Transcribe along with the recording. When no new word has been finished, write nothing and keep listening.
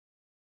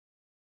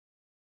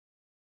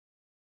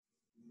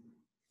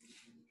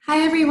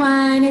Hi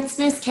everyone, it's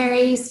Miss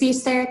Keri, speech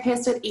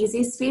therapist with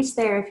Easy Speech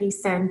Therapy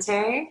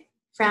Center.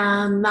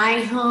 From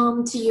my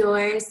home to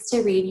yours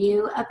to read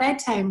you a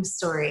bedtime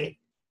story.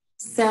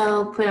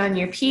 So put on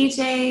your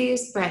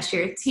PJs, brush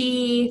your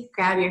teeth,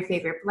 grab your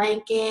favorite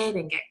blanket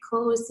and get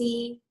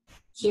cozy.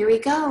 Here we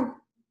go.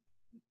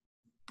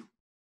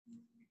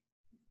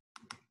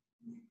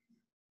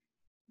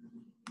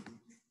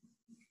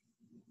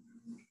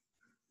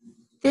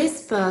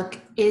 This book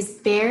is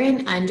Bear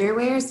in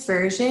Underwear's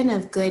version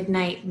of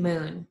Goodnight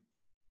Moon.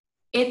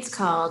 It's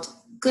called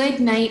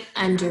Goodnight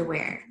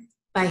Underwear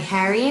by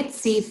Harriet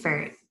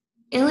Seifert,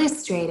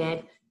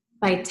 illustrated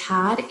by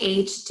Todd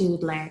H.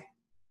 Doodler.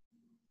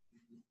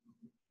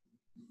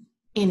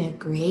 In a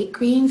great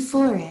green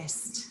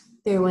forest,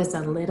 there was a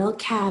little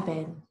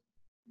cabin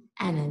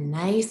and a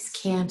nice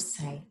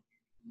campsite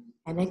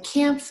and a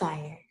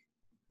campfire,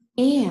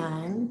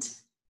 and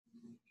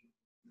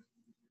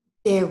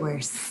there were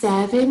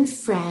 7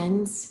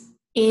 friends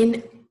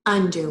in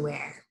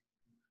underwear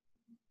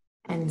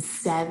and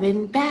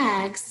 7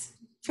 bags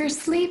for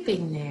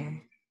sleeping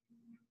there,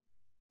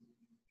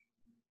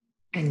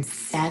 and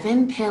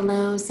 7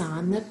 pillows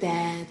on the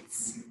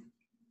beds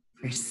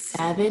for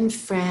 7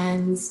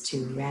 friends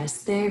to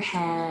rest their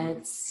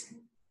heads,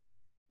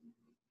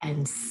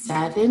 and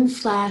 7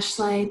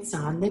 flashlights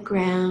on the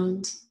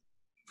ground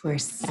for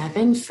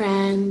 7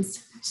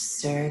 friends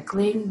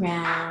circling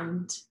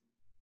round,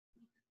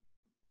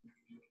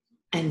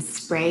 and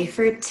spray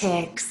for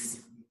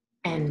ticks,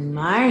 and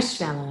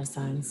marshmallows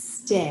on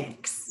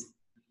sticks,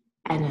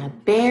 and a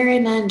bear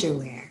in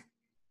underwear,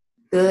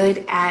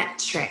 good at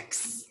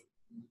tricks.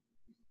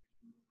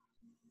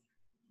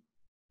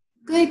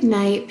 Good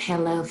night,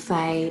 pillow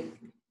fight.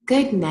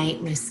 Good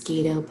night,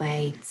 mosquito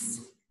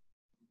bites.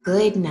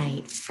 Good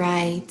night,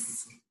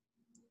 frights.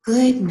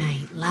 Good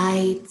night,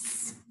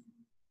 lights.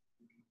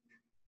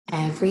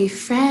 Every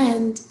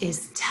friend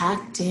is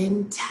tucked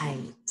in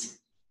tight.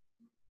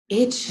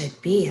 It should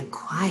be a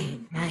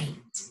quiet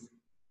night.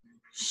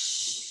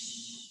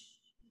 Shh.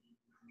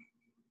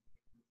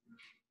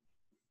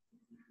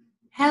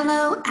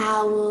 Hello,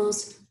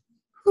 owls.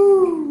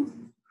 Hoo,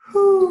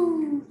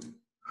 hoo,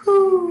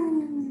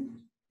 hoo.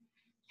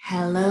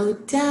 Hello,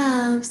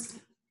 doves.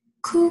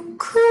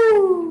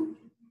 Coo-coo,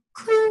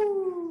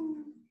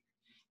 coo.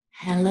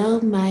 Hello,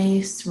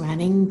 mice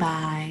running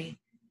by.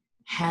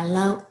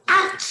 Hello,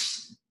 ouch,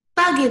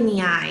 bug in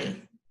the eye.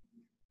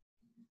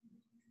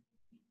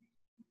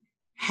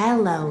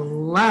 Hello,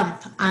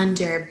 lump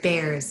under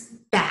bear's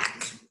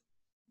back.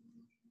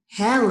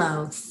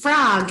 Hello,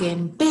 frog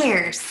in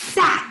bear's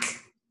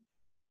sack.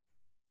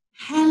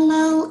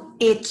 Hello,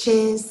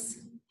 itches.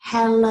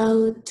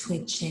 Hello,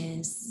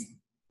 twitches.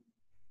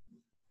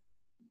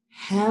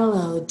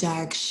 Hello,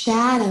 dark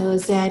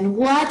shadows, and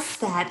what's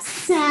that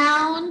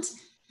sound?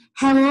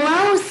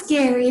 Hello,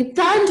 scary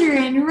thunder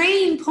and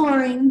rain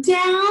pouring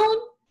down.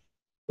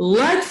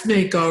 Let's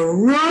make a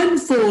run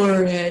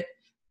for it.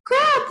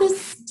 Grab the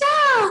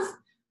stuff.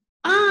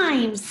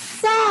 I'm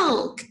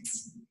soaked.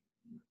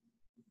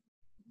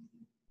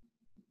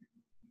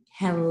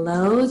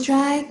 Hello,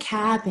 dry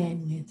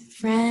cabin with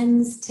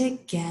friends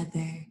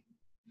together.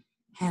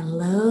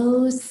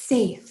 Hello,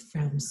 safe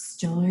from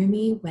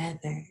stormy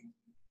weather.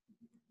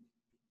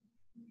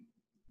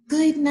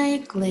 Good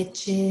night,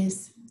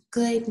 glitches.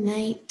 Good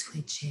night,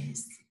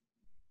 twitches.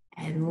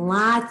 And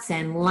lots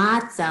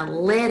of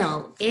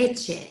little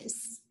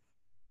itches.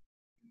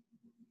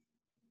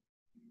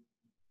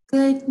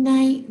 Good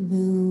night,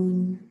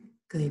 moon.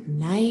 Good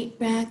night,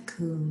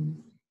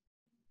 raccoon.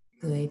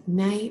 Good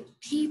night,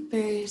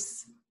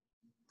 peepers.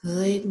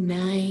 Good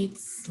night,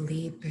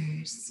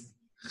 sleepers.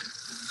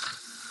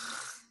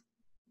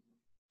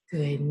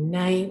 Good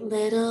night,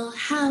 little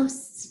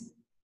house.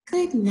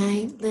 Good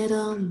night,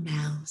 little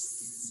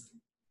mouse.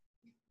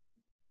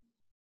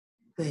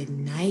 Good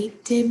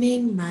night,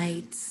 dimming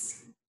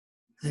lights.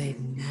 Good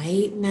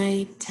night,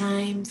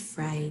 nighttime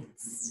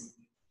frights.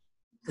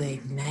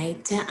 Good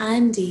night to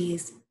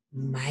undies,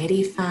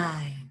 mighty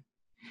fine.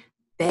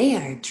 They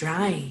are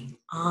drying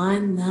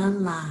on the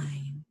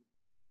line.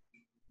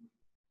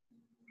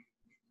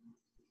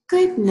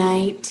 Good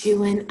night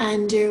to an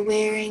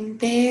underwearing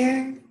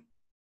bear.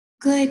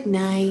 Good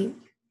night,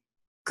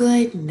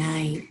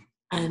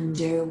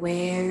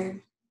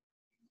 underwear.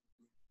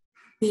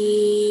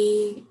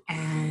 The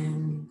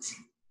end.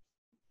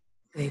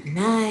 Good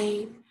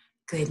night,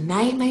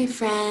 my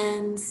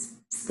friends.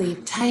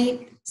 Sleep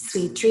tight,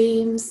 sweet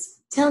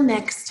dreams. Till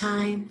next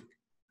time.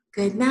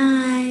 Good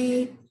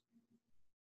night.